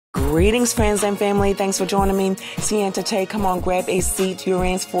Greetings, friends and family. Thanks for joining me. Sienta Tay, come on, grab a seat. You're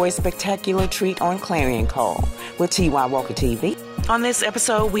in for a spectacular treat on Clarion Call with T.Y.Walker TV. On this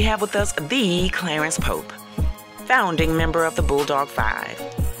episode, we have with us the Clarence Pope, founding member of the Bulldog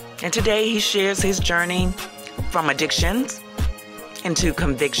 5. And today he shares his journey from addictions into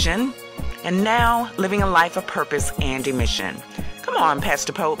conviction and now living a life of purpose and a mission. Come on,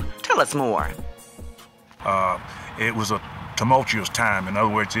 Pastor Pope, tell us more. It was a tumultuous time. In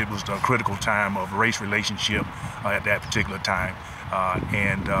other words, it was a critical time of race relationship at that particular time.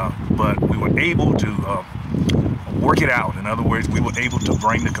 But we were able to work it out. In other words, we were able to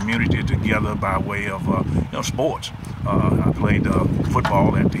bring the community together by way of sports. I played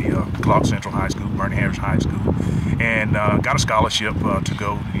football at the Clark Central High School, Bernie Harris High School, and got a scholarship to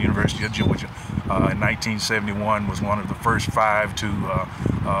go to the University of Georgia. In 1971 was one of the first 5 to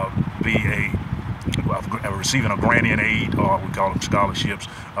be receiving a grant in aid, or we call them scholarships,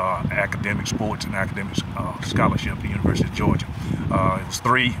 academic sports and academic scholarship at the University of Georgia. It was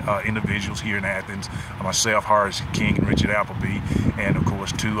 3 individuals here in Athens, myself, Horace King, and Richard Appleby, and of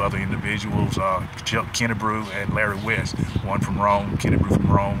course 2 other individuals, Chuck Kennebrew and Larry West, one from Rome, Kennebrew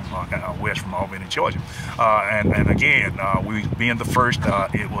from Rome, West from Albany, Georgia. And again, we being the first,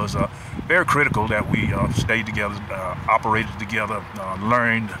 it was very critical that we stayed together, operated together,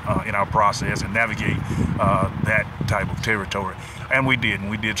 learned in our process, and navigate that type of territory. And we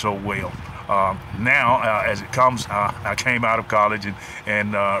did so well. Now, as it comes, I came out of college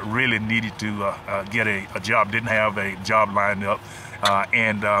and really needed to get a job, didn't have a job lined up,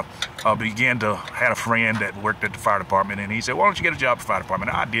 and began to had a friend that worked at the fire department, and he said, why don't you get a job at the fire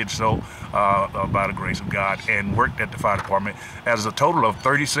department? I did so by the grace of God, and worked at the fire department as a total of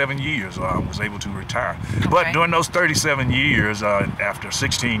 37 years. I was able to retire. Okay. But during those 37 years, after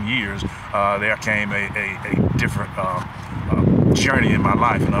 16 years, there came a different journey in my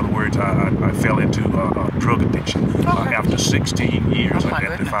life. In other words, I fell into drug addiction after 16 years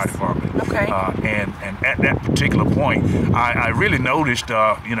at the fire department. Okay. And at that particular point, I really noticed,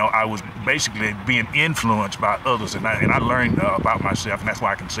 I was basically being influenced by others, and I learned about myself, and that's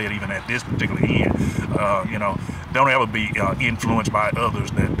why I can say it even at this particular end. Don't ever be influenced by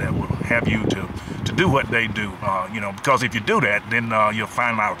others that will have you to do what they do, because if you do that, then you'll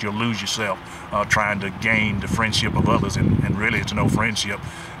find out you'll lose yourself trying to gain the friendship of others, and really it's no friendship,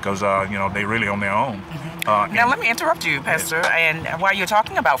 because they really on their own. Now let me interrupt you, Pastor, and while you're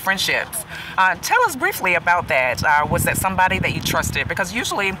talking about friendships, tell us briefly about that. Was that somebody that you trusted? Because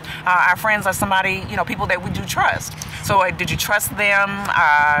usually our friends are somebody, people that we do trust. So did you trust them?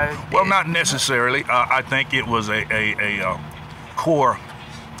 Well, not necessarily. I think it was a core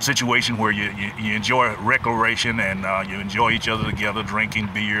situation where you enjoy recreation, and you enjoy each other together, drinking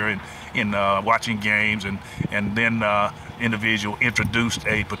beer and watching games, and then individual introduced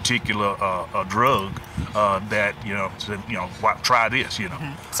a particular drug that said, try this.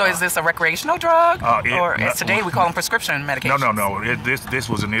 So is this a recreational drug, or as today we call them prescription medications? No. This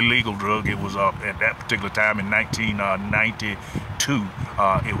was an illegal drug. It was at that particular time in 1992.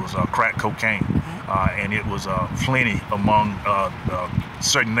 It was crack cocaine, and it was plenty among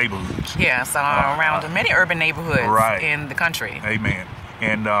certain neighborhoods. Yes, around many urban neighborhoods in the country. Amen.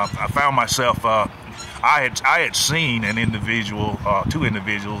 And I found myself, I had seen an individual, 2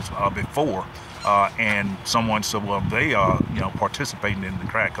 individuals before, and someone said, well, they are, participating in the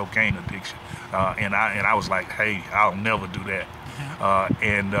crack cocaine addiction. And I was like, hey, I'll never do that.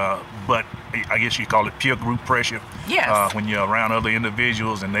 But I guess you call it peer group pressure. Yes. When you're around other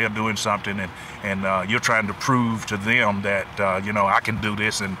individuals and they're doing something, and you're trying to prove to them that, I can do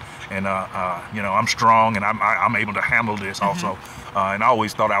this, and I'm strong, and I'm able to handle this also. And I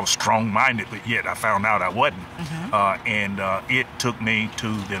always thought I was strong-minded, but yet I found out I wasn't. And it took me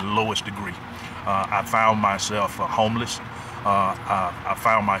to the lowest degree. I found myself homeless. I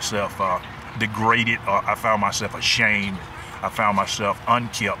found myself degraded. I found myself ashamed. I found myself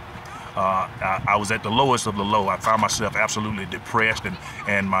unkept. I was at the lowest of the low. I found myself absolutely depressed,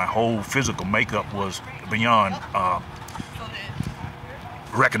 and my whole physical makeup was beyond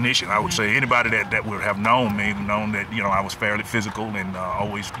recognition. I would say anybody that would have known me known that I was fairly physical, and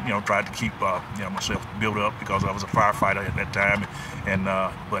always tried to keep myself built up, because I was a firefighter at that time, and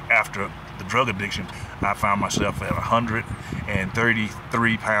but after the drug addiction, I found myself at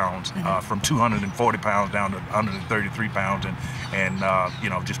 133 pounds, from 240 pounds down to 133 pounds, and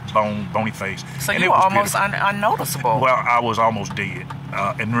just bony face. So you were almost unnoticeable. Well, I was almost dead,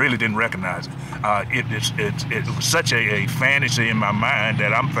 and really didn't recognize it. It was such a fantasy in my mind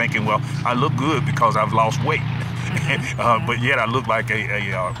that I'm thinking, well, I look good because I've lost weight, but yet I look like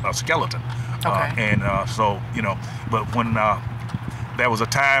a skeleton. Okay. But when there was a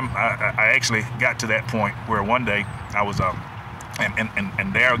time I actually got to that point where one day I was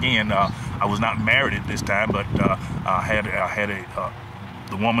and there again I was not married at this time, but I had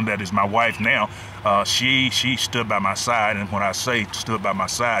the woman that is my wife now. She stood by my side, and when I say stood by my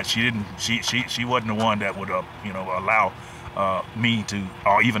side, she wasn't the one that would allow me to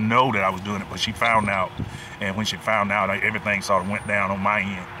or even know that I was doing it, but she found out, and when she found out, everything sort of went down on my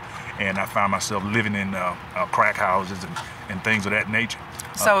end, and I found myself living in crack houses and things of that nature.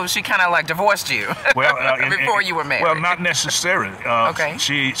 So she kind of like divorced you before you were married? Well, not necessarily. Okay.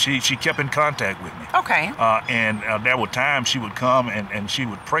 She kept in contact with me. Okay. And there were times she would come and she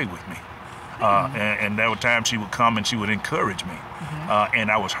would pray with me. And there were times she would come and she would encourage me. And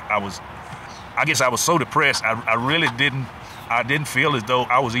I guess I was so depressed. I really didn't feel as though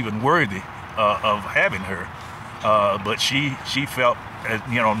I was even worthy of having her. But she felt,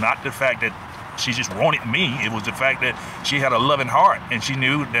 not the fact that she just wanted me. It was the fact that she had a loving heart, and she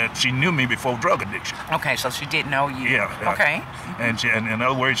knew me before drug addiction. Okay, so she did know you. Yeah. Okay. And in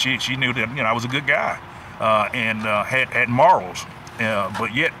other words, she knew that I was a good guy, and had morals.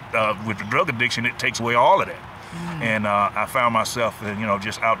 But yet, with the drug addiction, it takes away all of that. And I found myself,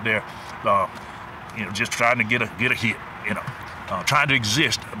 just out there, just trying to get a hit, trying to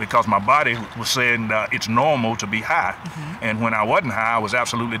exist, because my body was saying it's normal to be high, and when I wasn't high, I was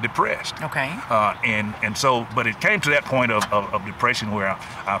absolutely depressed. Okay. And so, but it came to that point of depression where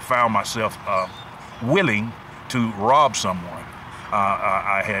I found myself willing to rob someone.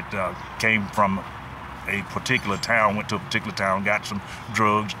 I had came from a particular town, went to a particular town, got some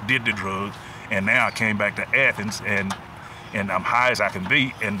drugs, did the drugs, and now I came back to Athens, and I'm high as I can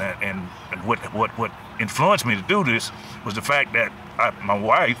be, and what influenced me to do this was the fact that my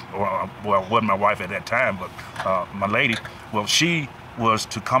wife, well, it wasn't my wife at that time, but my lady, well, she was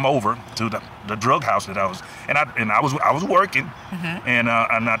to come over to the drug house that I was, and I was working, and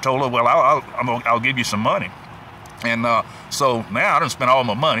I told her, well, I'll give you some money, and so now I done spent all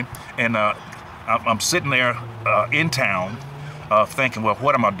my money, and I'm sitting there in town, thinking, well,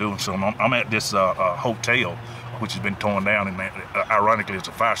 what am I doing? So I'm at this hotel, which has been torn down, and ironically, it's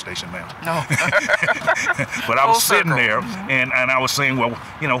a fire station now. No. But I was sitting there, and I was saying, well,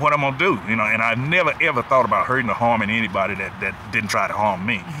 what I'm gonna do, and I never ever thought about hurting or harming anybody that didn't try to harm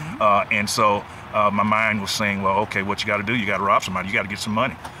me, and so my mind was saying, well, okay, what you got to do? You got to rob somebody. You got to get some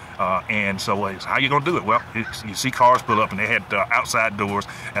money. And so how you gonna do it? Well, you see cars pull up and they had outside doors.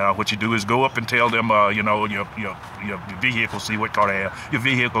 What you do is go up and tell them, your vehicle, see what car they have. Your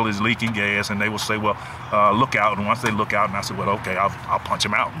vehicle is leaking gas, and they will say, well, look out. And once they look out, and I said, well, okay, I'll punch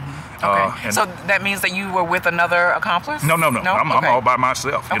them out. Okay. So that means that you were with another accomplice? No. I'm all by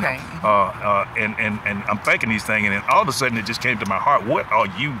myself. Okay. And I'm thinking these things, and then all of a sudden it just came to my heart. What are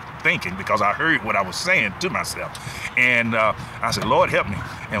you thinking? Because I heard what I was saying to myself, and I said, Lord, help me.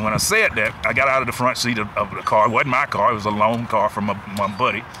 And when I said that, I got out of the front seat of the car. It wasn't my car. It was a loan car from my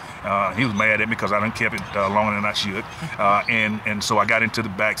buddy. He was mad at me because I done kept it longer than I should. And so I got into the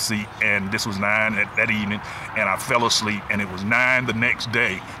back seat, and this was 9 that evening, and I fell asleep, and it was 9 the next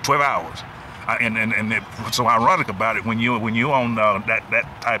day, 12 hours. And what's so ironic about it, when you on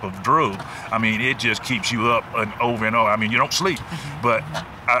that type of drug, I mean, it just keeps you up and over. I mean, you don't sleep. But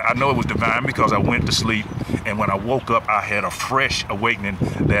I know it was divine, because I went to sleep, and when I woke up, I had a fresh awakening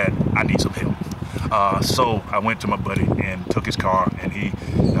that I need some help. So I went to my buddy and took his car, and he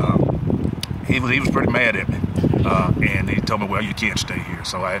was pretty mad at me, and he told me, well, you can't stay here.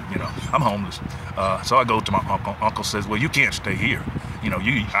 So I'm homeless. So I go to my uncle. Uncle says, well, you can't stay here.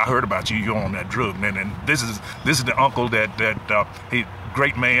 I heard about you. You're on that drug, man. And this is the uncle that he,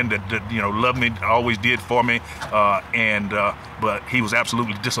 great man that loved me, always did for me, but he was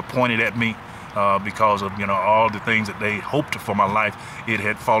absolutely disappointed at me. Because of all the things that they hoped for my life, it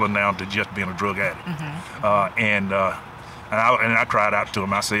had fallen down to just being a drug addict. And I cried out to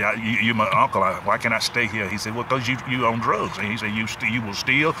him. I said, "You my uncle. Why can't I stay here?" He said, "Well, because you on drugs." And he said, "You will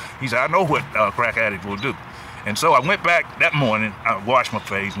steal." He said, "I know what crack addicts will do." And so I went back that morning. I washed my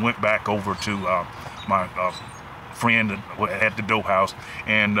face and went back over to my friend at the dope house,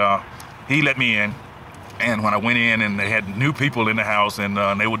 and he let me in. And when I went in, and they had new people in the house, and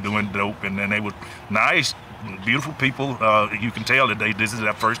they were doing dope, and then they were nice, beautiful people. You can tell that this is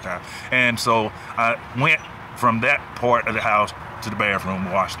their first time. And so I went from that part of the house to the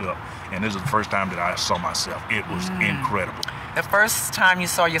bathroom, washed up, and this is the first time that I saw myself. It was incredible. The first time you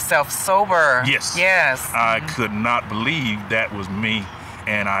saw yourself sober. Yes. Yes. I could not believe that was me,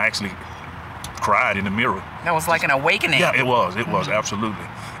 and I actually cried in the mirror. That was like an awakening. Yeah, it was. It was, absolutely.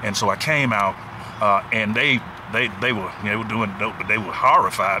 And so I came out, and they they were doing dope, but they were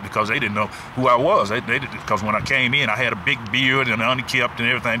horrified because they didn't know who I was. They did, because when I came in, I had a big beard and unkempt and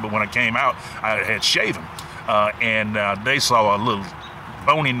everything, but when I came out, I had shaven. And they saw a little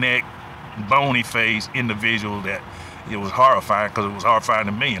bony neck, bony face individual that it was horrifying, because it was horrifying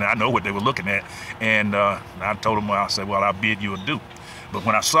to me, and I know what they were looking at. And I told them, I said, well, I bid you adieu. But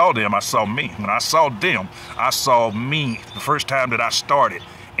when I saw them, I saw me. When I saw them, I saw me the first time that I started.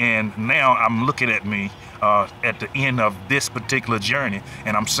 And now I'm looking at me at the end of this particular journey,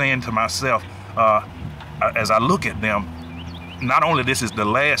 and I'm saying to myself, as I look at them, not only this is the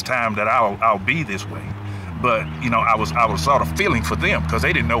last time that I'll be this way, but I was sort of feeling for them, because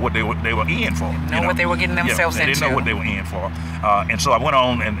they didn't know what they were in for. What they were getting themselves into. They didn't know what they were in for, and so I went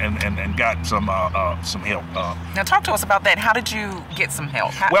on and got some help. Now talk to us about that. How did you get some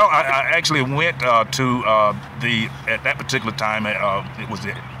help? Well, I actually went to at that particular time it was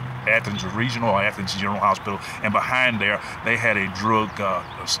the Athens Regional or Athens General Hospital, and behind there they had a drug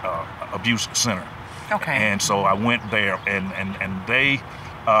abuse center. Okay. And so I went there, and they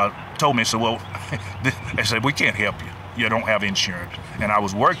told me, so well, they said, we can't help you. You don't have insurance. And I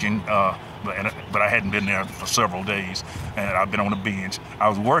was working, but I hadn't been there for several days, and I've been on the bench. I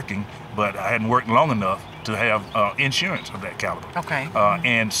was working, but I hadn't worked long enough to have insurance of that caliber. Okay.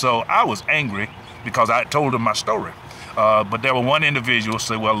 And so I was angry because I told them my story. But there was one individual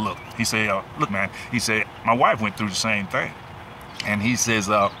said, well, look, he said, look, man, he said, my wife went through the same thing. And he says,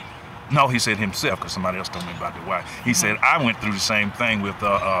 no, he said himself, because somebody else told me about the wife. He said, I went through the same thing with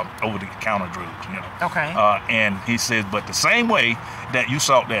over-the-counter drugs, Okay. And he says, but the same way that you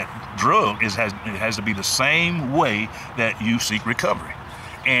sought that drug, it has to be the same way that you seek recovery.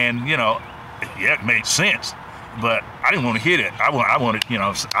 And, yeah, it made sense. But I didn't want to hear that. I wanted,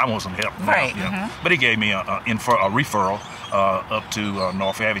 I want some help. Right. But he gave me a referral up to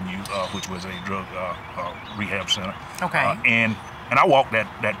North Avenue, which was a drug rehab center. Okay. And I walked that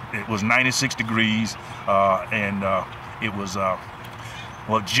it was 96 degrees, and it was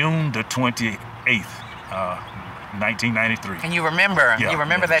June the 28th, 1993. And you remember? Yeah, you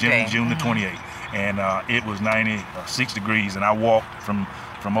remember that day? June the 28th, and it was 96 degrees, and I walked from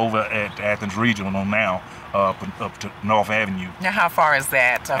over at Athens Regional on now up to North Avenue. Now, how far is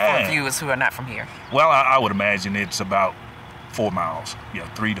that for viewers who are not from here? Well, I would imagine it's about 4 miles.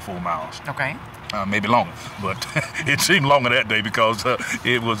 Yeah, 3 to 4 miles. Okay. Maybe longer, but it seemed longer that day because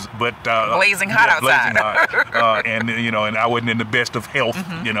it was blazing hot outside. Blazing hot. And and I wasn't in the best of health,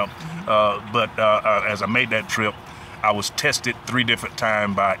 But as I made that trip, I was tested 3 different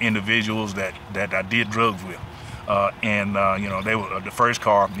times by individuals that I did drugs with. They were the first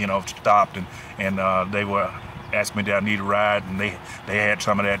car, stopped and they were asking me did I need a ride, and they had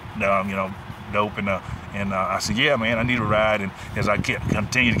some of that, dope, and I said, yeah, man, I need a ride. And as I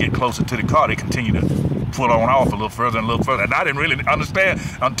continued to get closer to the car, they continued to pull on off a little further and a little further. And I didn't really understand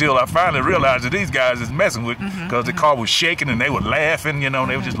until I finally realized that these guys is messing with me, because the car was shaking and they were laughing, they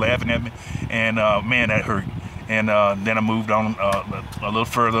were just laughing at me. And man, that hurt. And then I moved on a little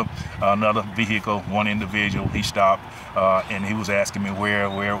further. Another vehicle, one individual, he stopped, and he was asking me where it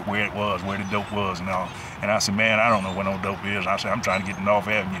was, where the dope was and all. And I said, man, I don't know where no dope is. I said, I'm trying to get to North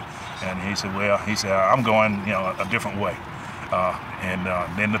Avenue. And he said, well, I'm going, a different way. And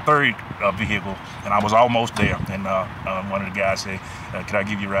then the third vehicle, and I was almost there. And one of the guys said, can I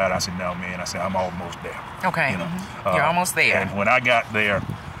give you a ride? I said, no, man. I said, I'm almost there. Okay. You're almost there. And when I got there,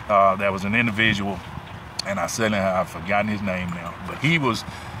 there was an individual, and I've forgotten his name now, but he was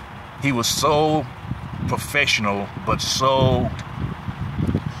so professional, but so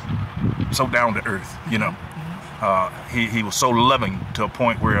down to earth, he was so loving to a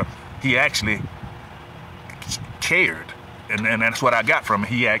point where he actually cared, and that's what I got from him.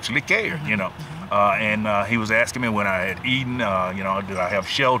 He actually cared, and he was asking me when I had eaten, do I have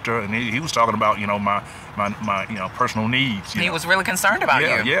shelter, and he was talking about my personal needs. He was really concerned about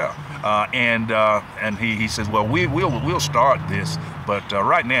you. Yeah. And he says, well, we'll start this, but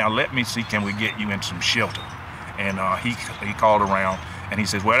right now let me see, can we get you into some shelter? And he called around, and he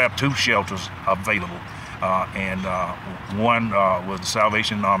says, well, I have 2 shelters available. And one was the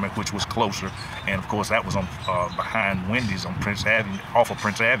Salvation Army, which was closer, and of course that was on behind Wendy's on Prince Avenue, off of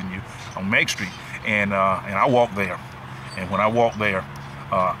Prince Avenue on Meg Street. And I walked there, and when I walked there,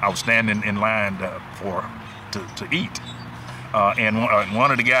 I was standing in line to eat, and one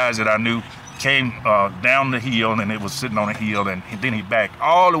of the guys that I knew came down the hill, and it was sitting on a hill, and then he backed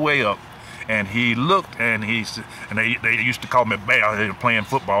all the way up. And he looked, and they used to call me Bear. They were playing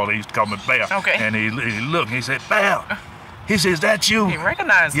football. They used to call me Bear. Okay. And he looked, and he said, Bear. He says, that you? He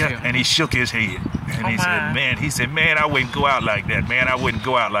recognized you. And he shook his head. And he said, man, I wouldn't go out like that, man. I wouldn't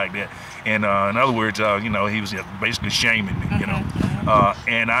go out like that. And in other words, you know, he was basically shaming me, you know.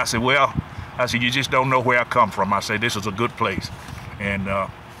 And I said, well, I said, you just don't know where I come from. I said, this is a good place. And,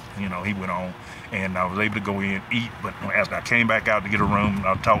 you know, he went on, and I was able to go in, eat. But as I came back out to get a room,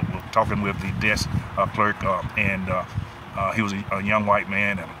 I was talking with the desk clerk, and he was a young white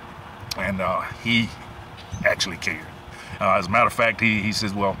man, and he actually cared. As a matter of fact, he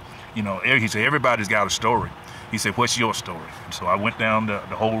says, well, you know, he said, everybody's got a story. He said, what's your story? And so I went down the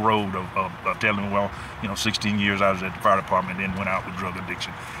whole road of telling him, well, you know, 16 years I was at the fire department, then went out with drug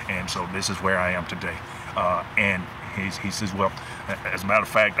addiction. And so this is where I am today. And he says, well, as a matter of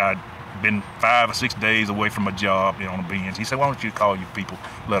fact, I'd been 5 or 6 days away from a job, you know, on the Benz. He said, why don't you call your people,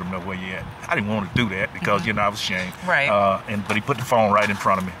 let them know where you're at? I didn't want to do that because, you know, I was ashamed. Right. But he put the phone right in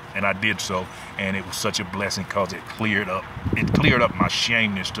front of me, and I did so. And it was such a blessing because it cleared up my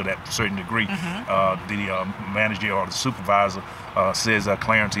shameness to that certain degree. The manager or the supervisor says,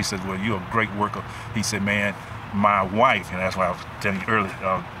 Clarence, he says, well, you're a great worker. He said, man, my wife, and that's why I was telling you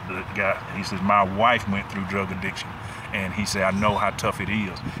earlier, the guy, he says, my wife went through drug addiction. And he said, I know how tough it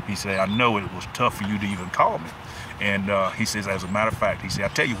is. He said, I know it was tough for you to even call me. And he says, as a matter of fact, he said, I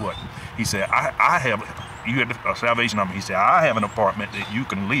tell you what, he said, I have, you had the Salvation Army. He said, I have an apartment that you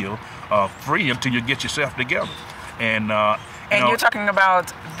can live free until you get yourself together. And you're talking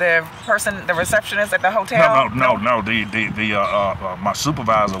about the person, the receptionist at the hotel? No. My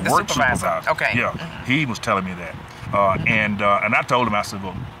supervisor, work supervisor. Okay. Yeah, he was telling me that. And I told him, I said,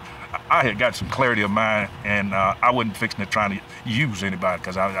 well, I had got some clarity of mind, and I wasn't fixing to try to use anybody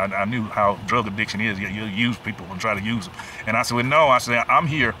because I knew how drug addiction is. You use people and try to use them. And I said, well, no, I said, I'm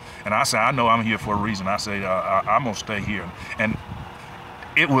here. And I said, I know I'm here for a reason. I said, I'm going to stay here. And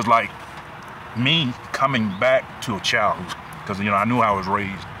it was like me coming back to a childhood because, you know, I knew how I was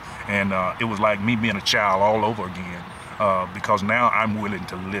raised. And it was like me being a child all over again because now I'm willing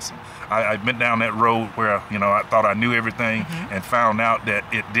to listen. I went down that road where, you know, I thought I knew everything and found out that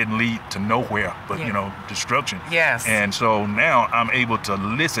it didn't lead to nowhere but, you know, destruction. Yes. And so now I'm able to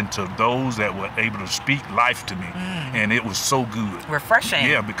listen to those that were able to speak life to me. And it was so good. Refreshing.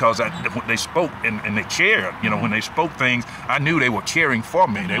 Yeah, because they spoke and they cared. You know, when they spoke things, I knew they were caring for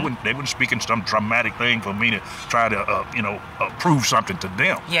me. They weren't speaking some traumatic thing for me to try to, you know, prove something to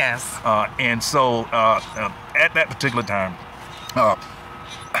them. Yes. And so at that particular time,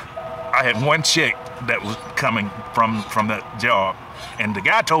 I had one check that was coming from that job, and the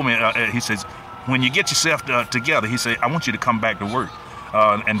guy told me, he says, when you get yourself together, he said, I want you to come back to work.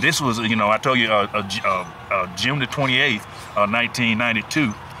 And this was, you know, I told you, June the 28th,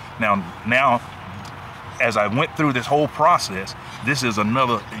 1992. Now, as I went through this whole process, this is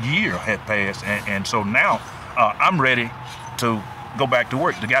another year had passed, and so now I'm ready to go back to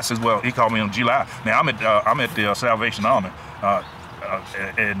work. The guy says, well, he called me in July. Now I'm at the Salvation Army.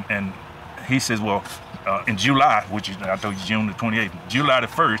 And he says, well, in July, which is, I told you, June the 28th, July the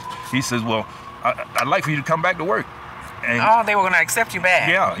 1st, he says, well, I'd like for you to come back to work. And they were going to accept you back.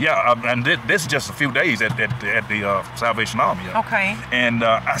 Yeah. And this is just a few days at the Salvation Army. Okay. And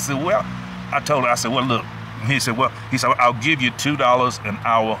I said, well, I told her, I said, well, look. He said, I'll give you $2 an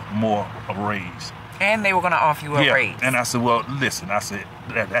hour more of a raise. And they were going to offer you a raise. And I said, well, listen, I said,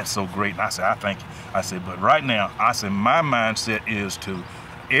 that's so great. And I said, I thank you. I said, but right now, I said, my mindset is to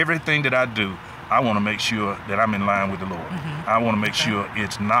everything that I do, I want to make sure that I'm in line with the Lord. I want to make sure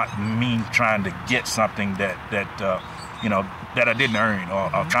it's not me trying to get something that you know, that I didn't earn or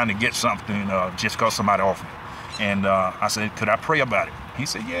trying to get something just because somebody offered me. And I said, could I pray about it? He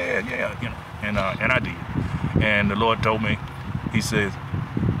said, yeah, you know, and I did. And the Lord told me, he says,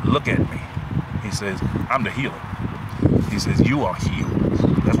 look at me. He says, I'm the healer. He says, you are healed.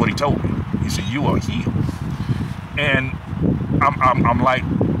 That's what he told me. He said, you are healed. And I'm like,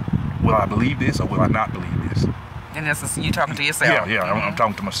 will I believe this or will I not believe this? And that's you talking to yourself. Yeah, I'm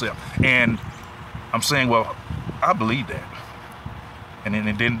talking to myself. And I'm saying, well, I believe that. And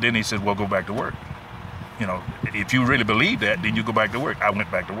then he said, well, go back to work. You know, if you really believe that, then you go back to work. I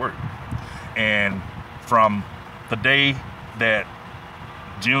went back to work. And from the day that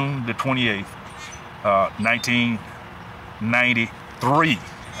June the 28th, 1993,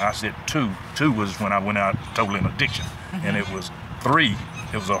 I said two was when I went out totally in addiction. And it was 3,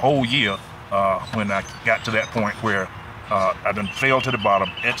 it was a whole year when I got to that point where I done fell to the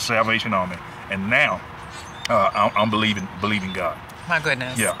bottom at Salvation Army. And now I'm believing God. My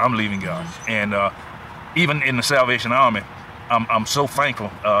goodness. Yeah, I'm believing God. And even in the Salvation Army, I'm so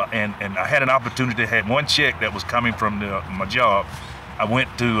thankful. And I had an opportunity, had one check that was coming from my job. I went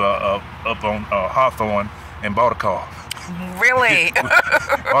to up on Hawthorne and bought a car. Really?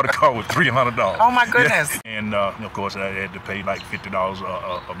 Bought a car with $300. Oh my goodness. Yeah. And of course I had to pay like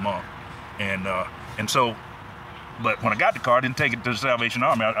 $50 a month. And so, but when I got the car, I didn't take it to the Salvation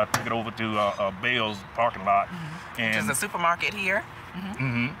Army. I took it over to Bell's parking lot, which is a supermarket here.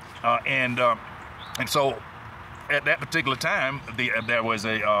 And so, at that particular time, there was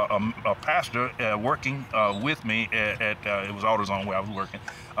a pastor working with me at it was AutoZone where I was working.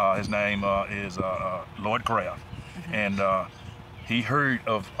 His name is Lloyd Craft, and he heard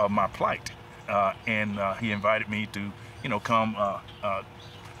of my plight, and he invited me to, come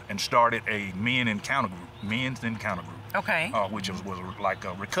and started a men's encounter group. Okay. Which was like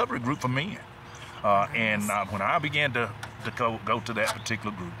a recovery group for men. And when I began to go to that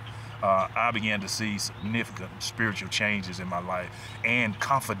particular group, I began to see significant spiritual changes in my life, and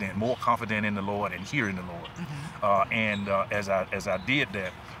more confident in the Lord and hearing the Lord. And as I did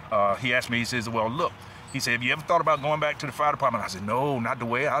that, he asked me, he says, well, look, he said, have you ever thought about going back to the fire department? I said, no, not the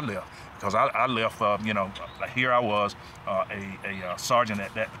way I left. Because I left, here I was, a sergeant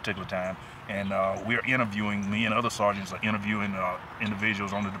at that particular time, and me and other sergeants are interviewing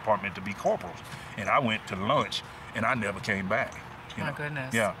individuals on the department to be corporals. And I went to lunch, and I never came back. My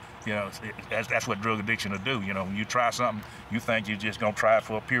goodness. Yeah. That's what drug addiction will do. When you try something, you think you're just going to try it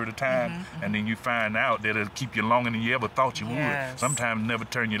for a period of time, and then you find out that it'll keep you longer than you ever thought you would. Sometimes never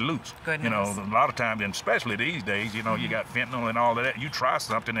turn you loose. Goodness. A lot of times, and especially these days, you got fentanyl and all of that. You try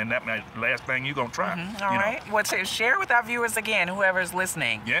something, and that might be the last thing you're going to try. All right. Well, to share with our viewers again, whoever's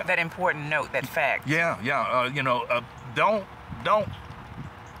listening, that important note, that fact. Don't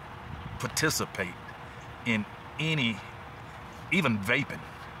participate in any, even vaping.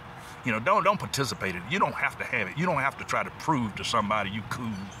 Don't participate in it. You don't have to have it. You don't have to try to prove to somebody you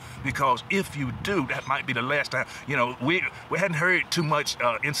cool, because if you do, that might be the last time. We hadn't heard too much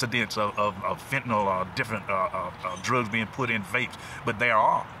incidents of fentanyl or different drugs being put in vapes, but there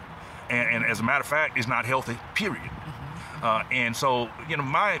are, and as a matter of fact, it's not healthy. Period. And so,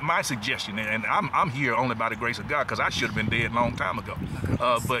 my suggestion, and I'm here only by the grace of God, because I should have been dead a long time ago.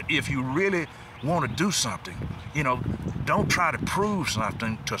 But if you really want to do something, don't try to prove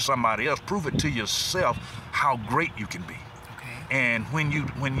something to somebody else. Prove it to yourself how great you can be. And when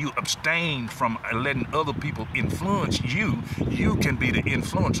you abstain from letting other people influence you, you can be the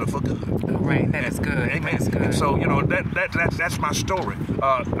influencer for good. Right, that is good. Amen. That is good. And so that's my story.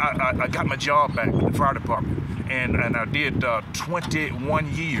 I got my job back with the fire department, and I did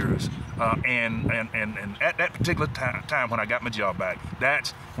 21 years. And at that particular time when I got my job back,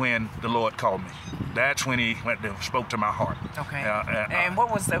 that's when the Lord called me. That's when He spoke to my heart. And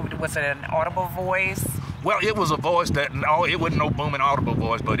what was was it an audible voice? Well, it was a voice that, it wasn't no booming audible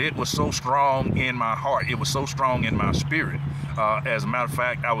voice, but it was so strong in my heart. It was so strong in my spirit. As a matter of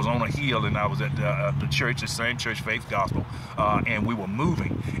fact, I was on a hill, and I was at the church, the same church, Faith Gospel, and we were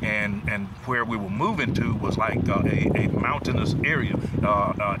moving. And where we were moving to was like a mountainous area.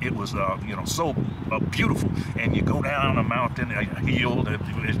 It was, so beautiful. And you go down a mountain, a hill.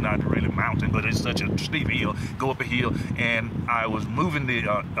 It's not really a mountain, but it's such a steep hill. Go up a hill, and I was moving the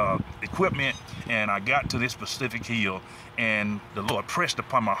equipment, and I got to this specific hill, and the Lord pressed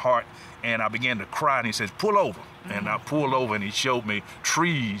upon my heart, and I began to cry, and He says, pull over. And I pulled over, and He showed me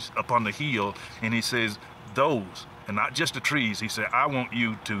trees upon the hill, and He says, those, and not just the trees, He said, I want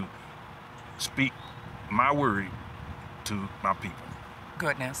you to speak my word to my people.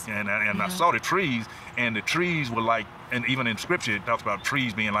 Goodness. And I saw the trees, and the trees were like, and even in scripture it talks about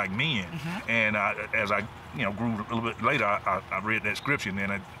trees being like men. And as I grew a little bit later, I read that scripture, and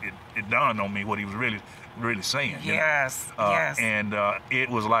then it dawned on me what He was really saying. Yes. And it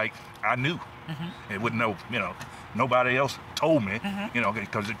was like I knew. It wouldn't know, nobody else told me,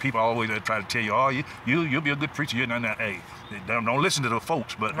 because people always try to tell you, oh, you'll be a good preacher. Hey, don't listen to the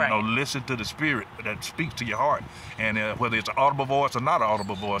folks, but listen to the Spirit that speaks to your heart, and whether it's an audible voice or not an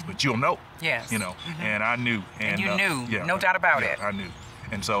audible voice, but you'll know. Yes. And I knew. And you knew. Yeah, no doubt about it. I knew.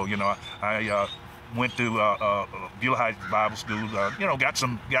 And so, I went to Beulah Heights Bible School, got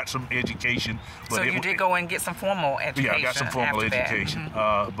some education. But so you did go and get some formal education. Yeah, I got some formal education.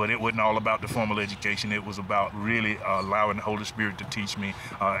 But it wasn't all about the formal education. It was about really allowing the Holy Spirit to teach me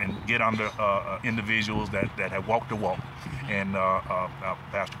and get under individuals that have walked the walk. And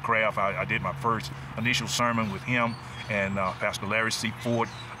Pastor Craft, I did my first initial sermon with him, and Pastor Larry C. Ford.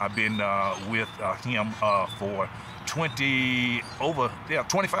 I've been with him for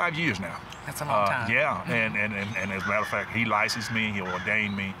 25 years now. That's a long time. And as a matter of fact, he licensed me, he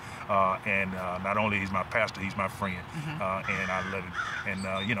ordained me, and not only he's my pastor, he's my friend, and I love him.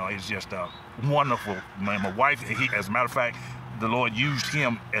 And it's just wonderful. My wife, as a matter of fact, the Lord used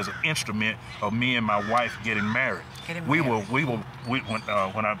him as an instrument of me and my wife getting married.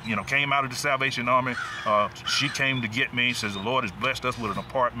 When I came out of the Salvation Army, she came to get me. Says the Lord has blessed us with an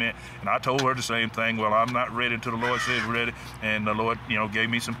apartment, and I told her the same thing. Well, I'm not ready until the Lord says ready, and the Lord, gave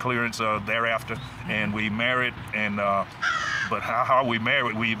me some clearance thereafter, and we married. And but how we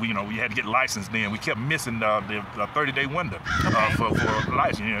married, we had to get licensed. Then we kept missing the 30-day window for a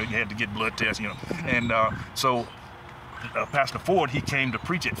license. You had to get blood tests. And so. Pastor Ford, he came to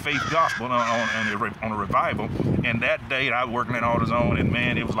preach at Faith Gospel on a revival, and that day I was working at AutoZone, and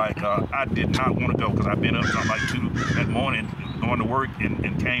man, it was like I did not want to go, because I'd been up until like 2 that morning going to work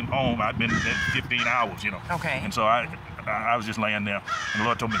and came home. I'd been there 15 hours, Okay. And so I was just laying there, and the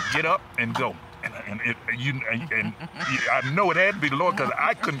Lord told me, get up and go. And I know it had to be the Lord, because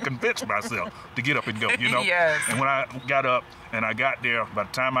I couldn't convince myself to get up and go, Yes. And when I got up and I got there, by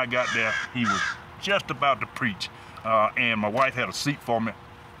the time I got there, he was just about to preach. And my wife had a seat for me,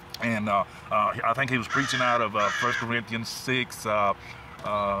 and I think he was preaching out of 1 Corinthians 6,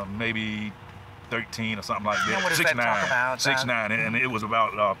 maybe 13 or something like that. What does that talk about? 6:9, and it was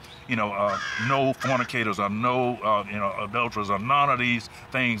about no fornicators or no adulterers or none of these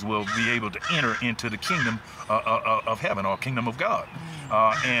things will be able to enter into the kingdom of heaven or kingdom of God.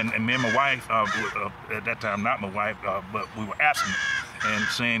 And me and my wife, at that time, not my wife, but we were abstinent and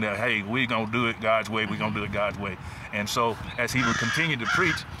saying that, hey, we're going to do it God's way, we're going to do it God's way. And so as he would continue to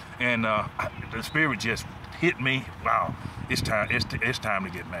preach, and the Spirit just hit me, wow, it's time to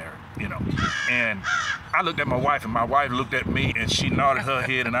get married, And I looked at my wife, and my wife looked at me, and she nodded her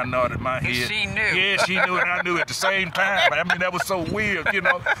head, and I nodded my head. She knew. Yeah, she knew, and I knew at the same time. I mean, that was so weird, And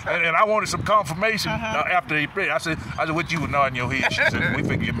I wanted some confirmation after he prayed. I said, what you were nodding your head? She said, we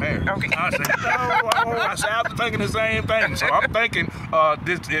finna get married. Okay. I said, no. I said, I was thinking the same thing. So I'm thinking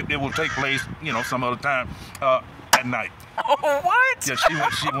it will take place, some other time at night. Oh, what? Yeah,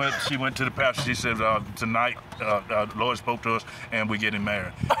 she went to the pastor. She said, tonight, the Lord spoke to us, and we're getting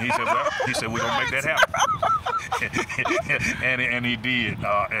married. He said, we're going to make that happen. and he did.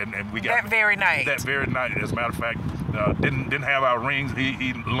 And we got that very night. That very night, as a matter of fact, didn't have our rings.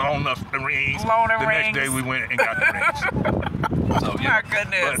 He loaned us the rings. The next day we went and got the rings. So, my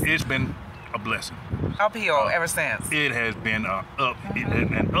goodness. But it's been a blessing. Uphill ever since. It has been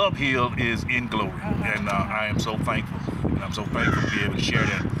and uphill is in glory, and I am so thankful, and I'm so thankful to be able to share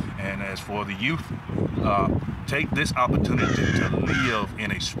that. And as for the youth, take this opportunity to live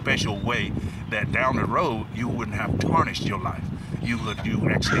in a special way that down the road you wouldn't have tarnished your life. You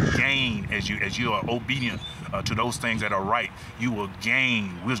actually gain as you are obedient to those things that are right. You will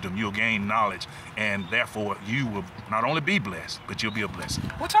gain wisdom, you'll gain knowledge, and therefore you will not only be blessed, but you'll be a blessing.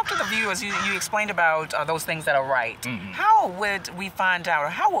 We'll talk to the viewers. You explained about those things that are right. Mm-hmm. How would we find out, or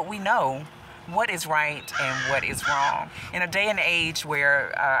how would we know what is right and what is wrong? In a day and age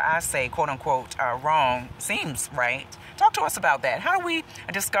where I say, quote unquote, wrong seems right, talk to us about that. How do we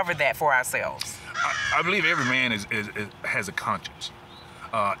discover that for ourselves? I believe every man has a conscience,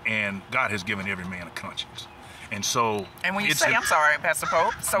 and God has given every man a conscience. And so, and when you say, I'm sorry, Pastor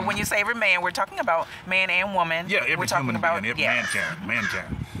Pope. So when you say every man, we're talking about man and woman. Yeah, every we're talking human about being, mankind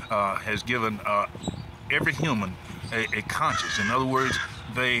has given every human a conscience. In other words,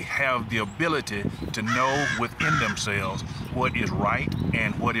 they have the ability to know within themselves what is right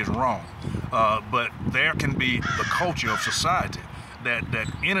and what is wrong. But there can be the culture of society that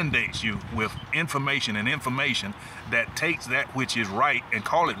inundates you with information that takes that which is right and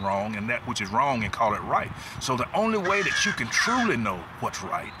call it wrong, and that which is wrong and call it right. So the only way that you can truly know what's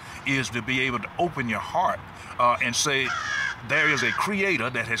right is to be able to open your heart and say, there is a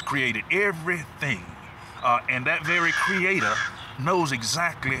creator that has created everything, and that very creator knows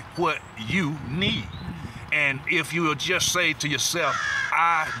exactly what you need. And if you will just say to yourself,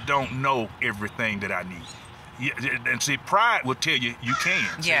 I don't know everything that I need. And see, pride will tell you you can.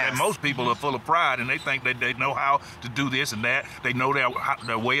 Yes. See, that most people are full of pride, and they think that they know how to do this and that. They know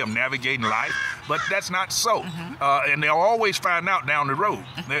their way of navigating life, but that's not so. And they'll always find out down the road.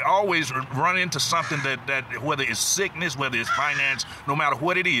 They always run into something that whether it's sickness, whether it's finance, no matter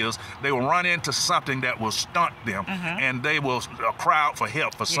what it is, they will run into something that will stunt them, and they will cry out for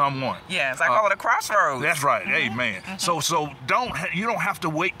help for someone. Yes, I call it a crossroads. That's right. Amen. So you don't have to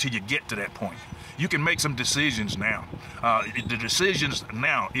wait till you get to that point. You can make some decisions now. The decisions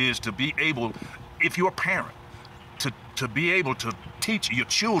now is to be able, if you're a parent, to be able to teach your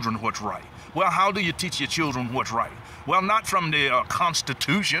children what's right. Well, how do you teach your children what's right? Well, not from the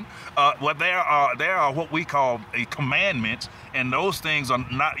Constitution. Well, there are what we call commandments, and those things are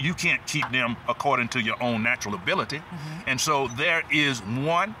not. You can't keep them according to your own natural ability. And so there is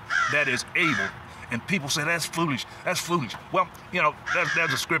one that is able. And people say, that's foolish, that's foolish. Well, you know,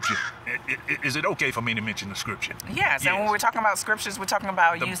 there's a scripture. Is it okay for me to mention the scripture? Yes, and when we're talking about scriptures, we're talking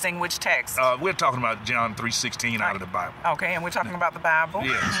about using which text? We're talking about John 3:16 out of the Bible. Okay, and we're talking about the Bible?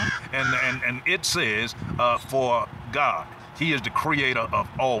 Yes, and it says, for God, He is the creator of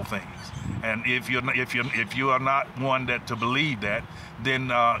all things. And if you are not one that to believe that,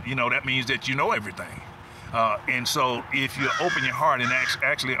 then you know, that means that you know everything. And so if you open your heart and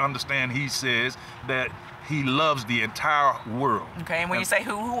actually understand, He says that He loves the entire world. Okay, and when you say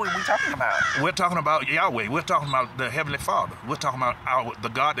who are we talking about? We're talking about Yahweh. We're talking about the Heavenly Father. We're talking about the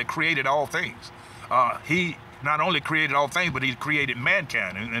God that created all things. He not only created all things, but He created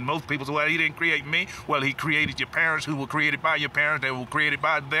mankind. And most people say, well, He didn't create me. Well, He created your parents, who were created by your parents, that were created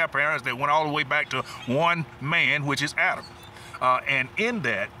by their parents, that went all the way back to one man, which is Adam. And in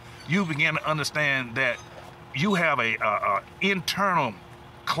that, you begin to understand that you have a internal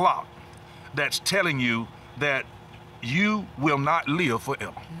clock that's telling you that you will not live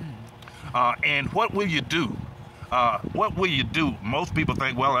forever. And what will you do? What will you do? Most people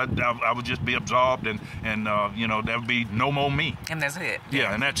think, well, I would just be absorbed and you know, there would be no more me. And that's it.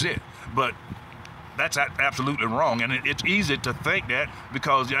 Yeah, and that's it. But that's absolutely wrong. And it's easy to think that,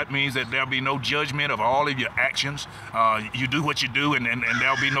 because that means that there'll be no judgment of all of your actions. You do what you do, and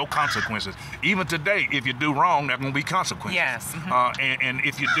there'll be no consequences. Even today, if you do wrong, there's going to be consequences. Yes. And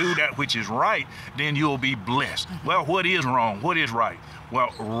if you do that which is right, then you'll be blessed. Well, what is wrong? What is right?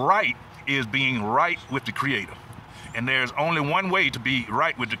 Well, right is being right with the Creator. And there's only one way to be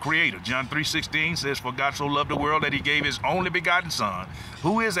right with the Creator. John 3:16 says, for God so loved the world that He gave His only begotten Son.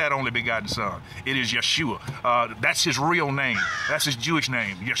 Who is that only begotten Son? It is Yeshua. That's His real name. That's His Jewish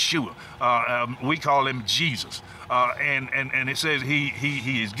name, Yeshua. We call Him Jesus. And it says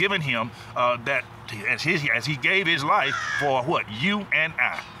He is given Him that as He gave His life for what? You and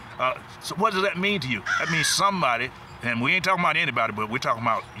I. So what does that mean to you? That means somebody, and we ain't talking about anybody, but we're talking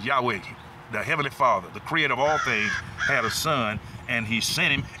about Yahweh, the Heavenly Father, the creator of all things, had a son, and He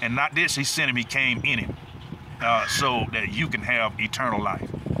sent Him, and not this, He sent Him, He came in Him, so that you can have eternal life.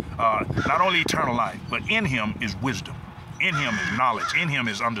 Not only eternal life, but in Him is wisdom. In Him is knowledge. In Him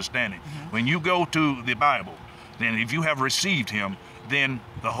is understanding. When you go to the Bible, then if you have received Him, then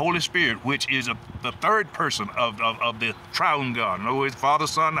the Holy Spirit, which is the third person of the triune God, in other words, Father,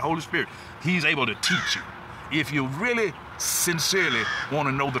 Son, and the Holy Spirit, He's able to teach you. If you really sincerely want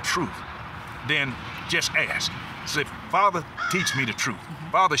to know the truth, then just ask. Say, Father, teach me the truth.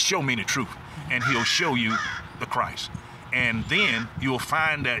 Father, show me the truth. And He'll show you the Christ. And then you'll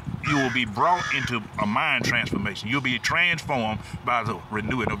find that you will be brought into a mind transformation. You'll be transformed by the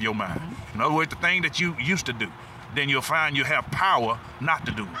renewing of your mind. In other words, the thing that you used to do, then you'll find you have power not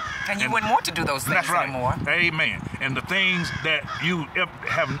to do it. And you wouldn't want to do those things anymore. Amen. And the things that you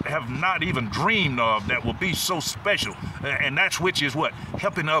have not even dreamed of that will be so special, and that's which is what?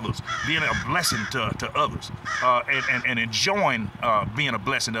 Helping others, being a blessing to others, and enjoying being a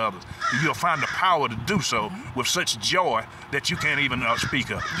blessing to others. You'll find the power to do so with such joy that you can't even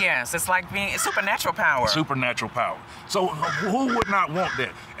speak of. Yes, it's like being supernatural power. Supernatural power. So who would not want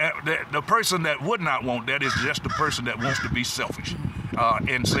that? The person that would not want that is just the person that wants to be selfish,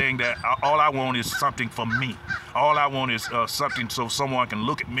 and saying that all I want is something for me. All I want is something so someone can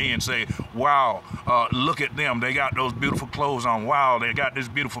look at me and say, wow, look at them. They got those beautiful clothes on. Wow, they got this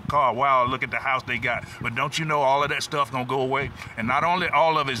beautiful car. Wow, look at the house they got. But don't you know all of that stuff gonna go away? And not only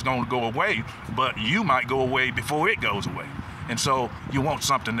all of it's gonna go away, but you might go away before it goes away. And so you want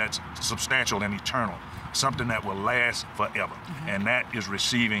something that's substantial and eternal, something that will last forever. And that is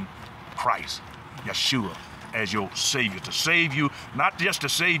receiving Christ, Yeshua, as your Savior, to save you, not just to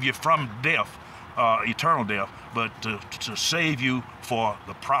save you from death, eternal death, but to save you for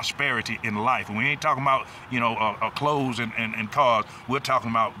the prosperity in life. And we ain't talking about, you know, clothes and cars. We're talking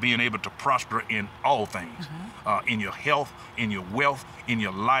about being able to prosper in all things, in your health, in your wealth, in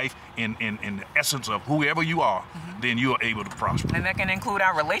your life, in the essence of whoever you are, then you are able to prosper. And that can include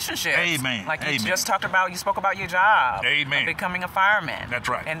our relationships. Amen. Like you just talked about, you spoke about your job. Amen. Becoming a fireman. That's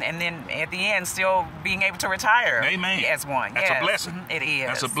right. And then at the end, still being able to retire. Amen. As one. That's a blessing. It is.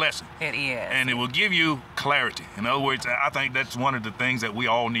 That's a blessing. It is. And it will give you clarity. In other words, I think that's one of the things that we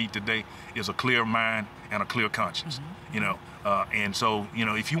all need today is a clear mind and a clear conscience. You know, and so, you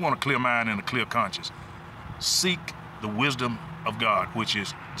know, if you want a clear mind and a clear conscience, seek the wisdom of God, which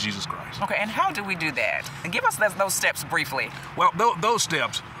is Jesus Christ. Okay, and how do we do that? And give us those steps briefly. Well, those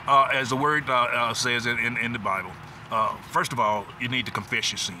steps, as the word says in the Bible, first of all, you need to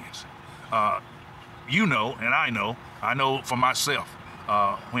confess your sins. You know, and I know for myself,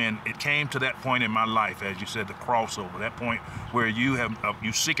 when it came to that point in my life, as you said, the crossover, that point where you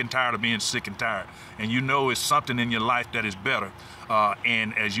sick and tired of being sick and tired, and you know it's something in your life that is better,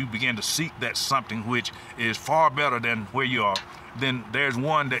 and as you begin to seek that something which is far better than where you are, then there's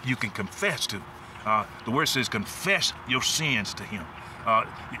one that you can confess to. The word says confess your sins to him,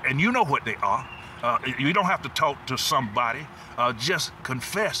 and you know what they are. You don't have to talk to somebody, just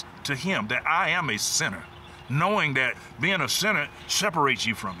confess to him that I am a sinner, knowing that being a sinner separates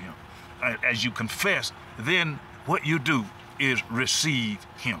you from him. As you confess, then what you do is receive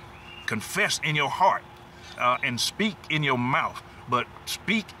him. Confess in your heart and speak in your mouth, but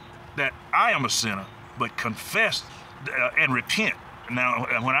speak that I am a sinner, but confess and repent. Now,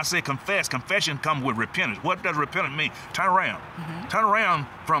 when I say confess, confession comes with repentance. What does repentance mean? Turn around. Mm-hmm. Turn around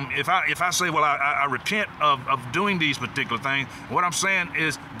from, if I say, well, I repent of doing these particular things, what I'm saying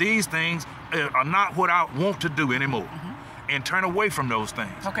is these things are not what I want to do anymore. Mm-hmm. And turn away from those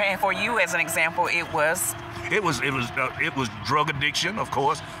things. Okay, and for you, as an example, it was drug addiction, of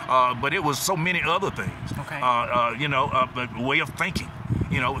course, but it was so many other things. Okay. But way of thinking.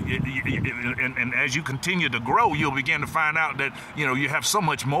 And as you continue to grow, you'll begin to find out that you have so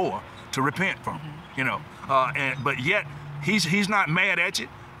much more to repent from. Mm-hmm. But yet he's not mad at you.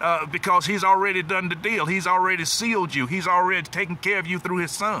 Because he's already done the deal. He's already sealed you. He's already taken care of you through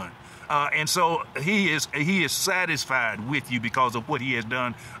his son. And so he is satisfied with you because of what he has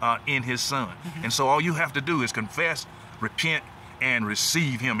done in his son. Mm-hmm. And so all you have to do is confess, repent, and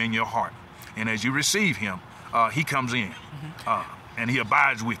receive him in your heart. And as you receive him, he comes in. Mm-hmm. And he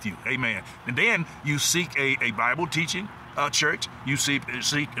abides with you. Amen. And then you seek a Bible teaching church. You seek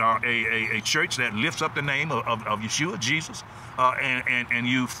a church that lifts up the name of Yeshua, Jesus, and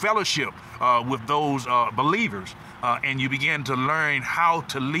you fellowship with those believers. And you begin to learn how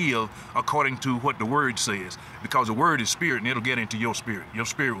to live according to what the word says, because the word is spirit, and it'll get into your spirit. Your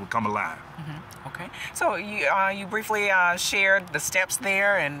spirit will come alive. Mm-hmm. Okay. So you briefly shared the steps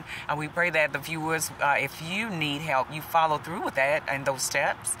there, and we pray that the viewers, if you need help, you follow through with that and those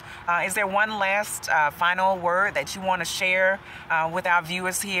steps. Is there one last final word that you want to share with our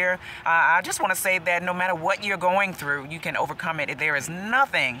viewers here? I just want to say that no matter what you're going through, you can overcome it. There is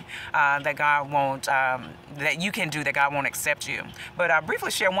nothing that God won't, that you can do that God won't accept you. But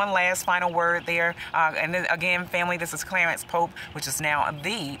briefly share one last final word there. And then again, family, this is Clarence Pope, which is now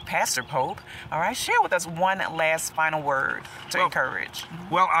the Pastor Pope. All right, share with us one last final word to encourage.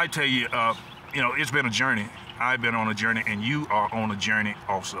 Well, I tell you, it's been a journey. I've been on a journey, and you are on a journey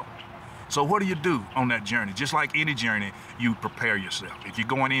also. So what do you do on that journey? Just like any journey, you prepare yourself. If you're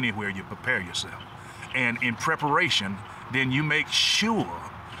going anywhere, you prepare yourself. And in preparation, then you make sure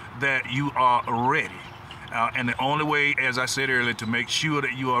that you are ready. And the only way, as I said earlier, to make sure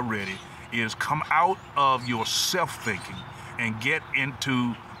that you are ready is come out of your self-thinking and get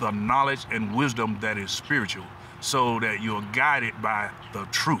into the knowledge and wisdom that is spiritual, so that you're guided by the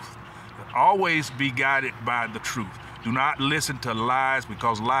truth. Always be guided by the truth. Do not listen to lies,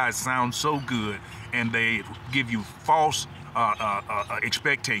 because lies sound so good and they give you false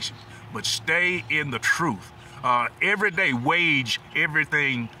expectations. But stay in the truth. Every day, wage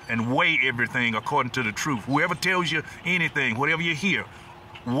everything and weigh everything according to the truth. Whoever tells you anything, whatever you hear,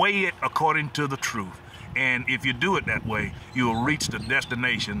 weigh it according to the truth. And if you do it that way, you'll reach the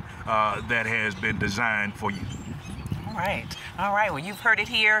destination that has been designed for you. All right. Well, you've heard it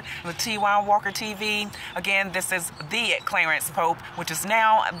here with T.Y.Walker TV. Again, this is the Clarence Pope, which is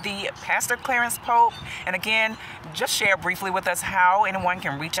now the Pastor Clarence Pope. And again, just share briefly with us how anyone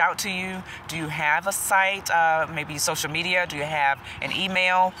can reach out to you. Do you have a site, maybe social media? Do you have an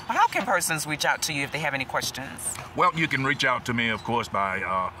email? How can persons reach out to you if they have any questions? Well, you can reach out to me, of course, by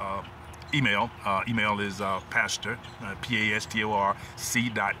email. Email is pastor, pastorc.a.pope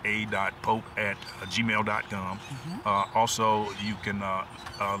at gmail.com. Mm-hmm. Also, you can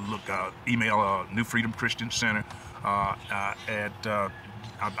email New Freedom Christian Center at, I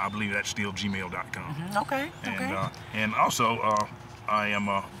believe that's still gmail.com. Mm-hmm. Okay. And also, I am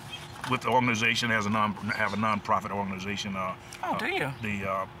with the organization, have a nonprofit organization. Do you?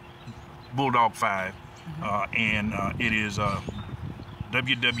 The Bulldog 5, mm-hmm. And it is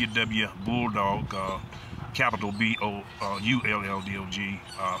www.bulldog, capital BOULLDOG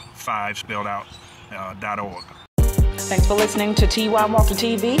 5 spelled out .org. Thanks for listening to T.Y.Walker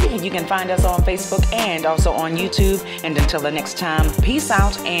TV. You can find us on Facebook and also on YouTube. And until the next time, peace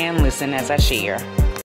out and listen as I share.